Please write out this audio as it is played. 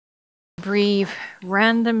brief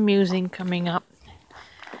random musing coming up.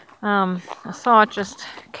 A thought just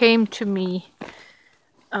came to me.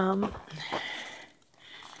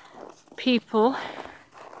 People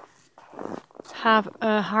have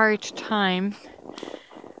a hard time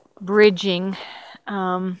bridging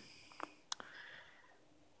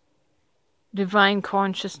divine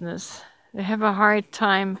consciousness. They have a hard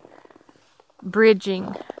time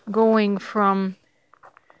bridging, going from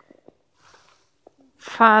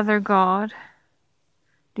Father God,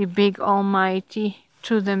 the big Almighty,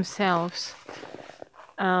 to themselves,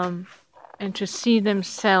 and to see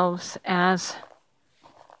themselves as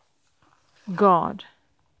God.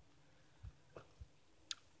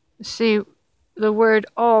 See, the word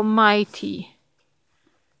Almighty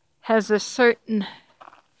has a certain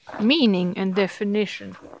meaning and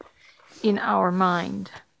definition in our mind,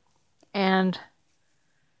 and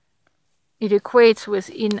it equates with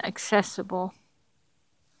inaccessible.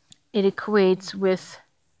 It equates with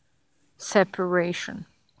separation.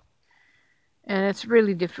 And it's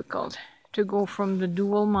really difficult to go from the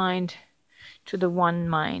dual mind to the one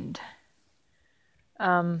mind.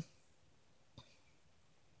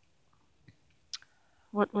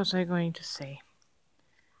 What was I going to say?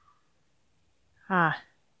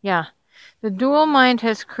 Yeah. The dual mind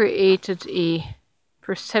has created a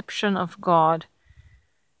perception of God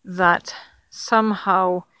that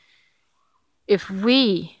somehow, if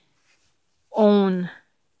we own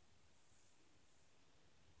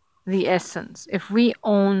the essence, if we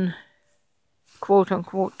own, quote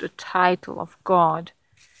unquote, the title of God,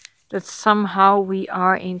 that somehow we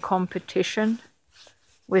are in competition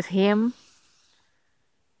with Him.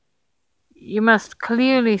 You must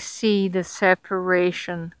clearly see the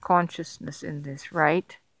separation consciousness in this,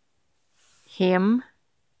 right? Him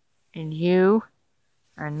and you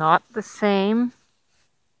are not the same.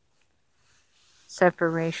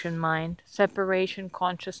 Separation mind, separation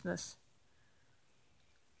consciousness.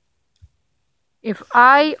 If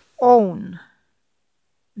I own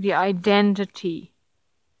the identity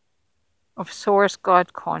of Source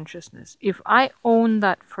God consciousness, if I own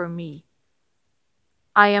that for me,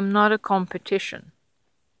 I am not a competition.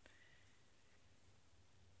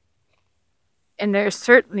 And there's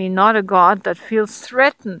certainly not a God that feels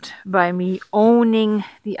threatened by me owning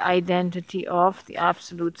the identity of the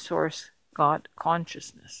Absolute Source God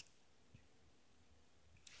consciousness.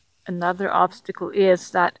 Another obstacle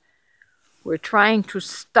is that we're trying to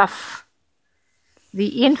stuff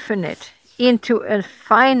the infinite into a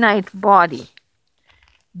finite body.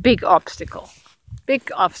 Big obstacle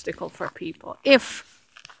for people if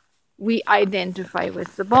we identify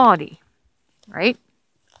with the body, right?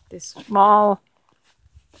 This small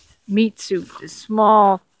meat suit, this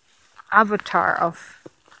small avatar of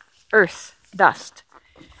earth, dust.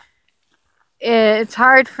 It's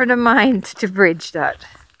hard for the mind to bridge that.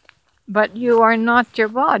 But you are not your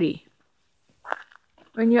body.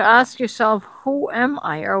 When you ask yourself, who am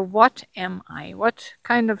I, or what am I? What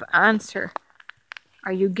kind of answer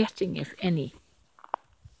are you getting, if any?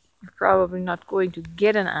 You're probably not going to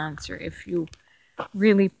get an answer if you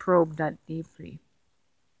really probe that deeply.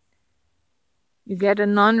 You get a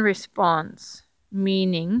non-response,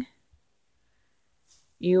 meaning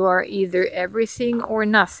you are either everything or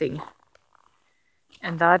nothing.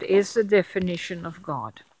 And that is the definition of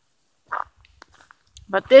God.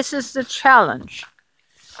 But this is the challenge,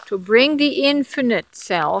 to bring the infinite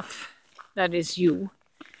self, that is you,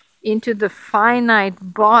 into the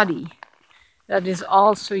finite body that is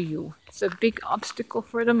also you. It's a big obstacle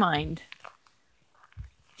for the mind.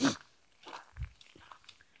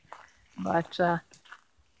 But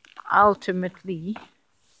ultimately,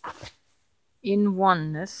 in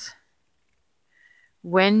oneness,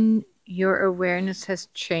 when your awareness has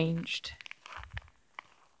changed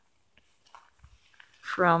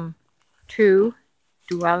from two,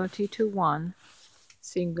 duality, to one,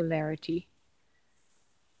 singularity,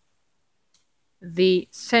 the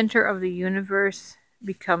center of the universe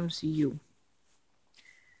becomes you,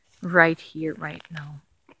 right here, right now.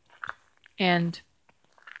 And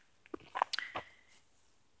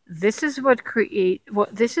this is what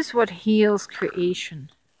heals creation,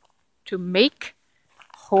 to make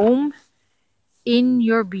home in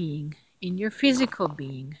your being, in your physical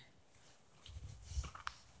being.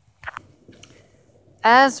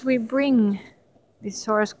 As we bring the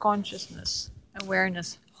Source consciousness,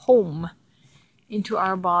 awareness, home into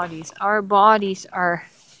our bodies are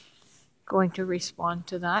going to respond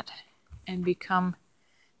to that and become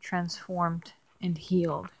transformed and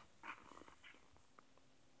healed.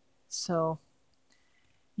 So,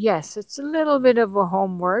 yes, it's a little bit of a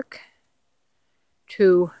homework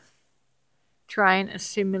to try and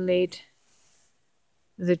assimilate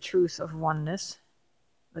the truth of oneness,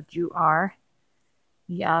 that you are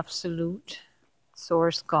the absolute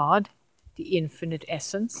source God, the infinite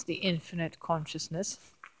essence, the infinite consciousness.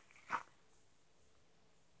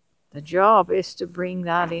 The job is to bring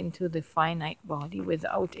that into the finite body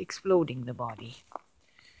without exploding the body.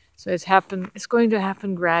 So it's going to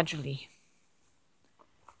happen gradually.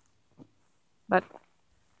 But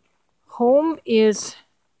home is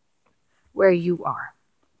where you are.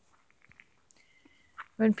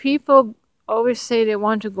 When people always say they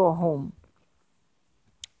want to go home,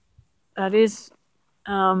 that is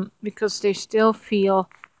because they still feel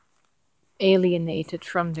alienated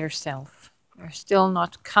from their self. They're still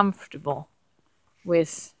not comfortable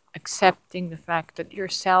with accepting the fact that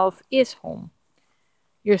yourself is home.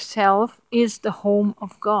 Yourself is the home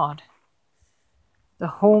of God,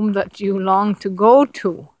 the home that you long to go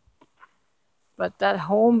to, but that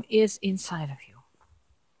home is inside of you.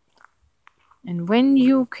 And when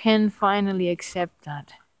you can finally accept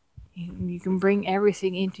that, you can bring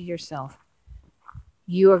everything into yourself,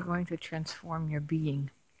 you are going to transform your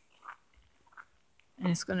being.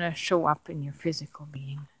 And it's going to show up in your physical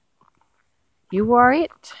being. You are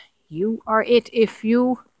it. You are it if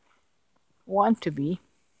you want to be.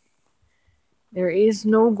 There is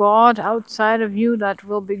no God outside of you that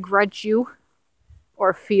will begrudge you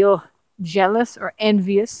or feel jealous or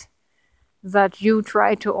envious that you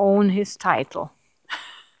try to own his title.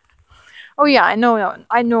 Oh yeah, I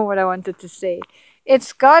know what I wanted to say.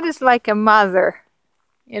 God is like a mother,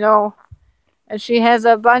 and she has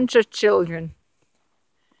a bunch of children.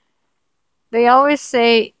 They always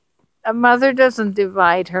say a mother doesn't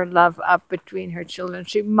divide her love up between her children.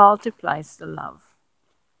 She multiplies the love.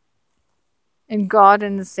 And God,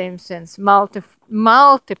 in the same sense,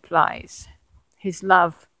 multiplies his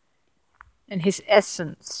love and his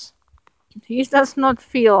essence. He does not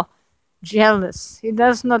feel jealous. He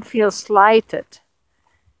does not feel slighted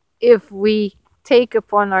if we take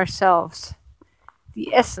upon ourselves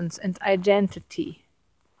the essence and identity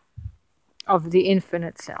of the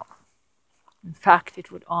infinite self. In fact,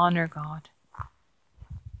 it would honor God.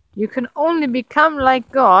 You can only become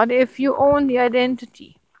like God if you own the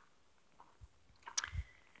identity.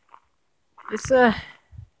 It's a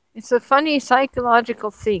funny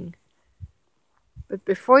psychological thing. But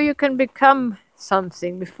before you can become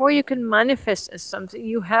something, before you can manifest as something,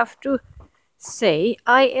 you have to say,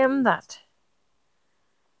 I am that.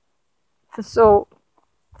 So,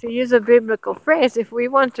 to use a biblical phrase, if we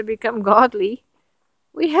want to become godly,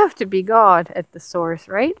 we have to be God at the source,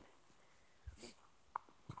 right?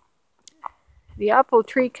 The apple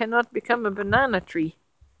tree cannot become a banana tree.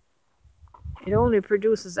 It only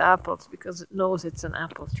produces apples because it knows it's an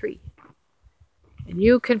apple tree. And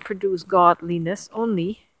you can produce godliness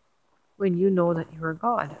only when you know that you are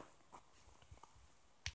God.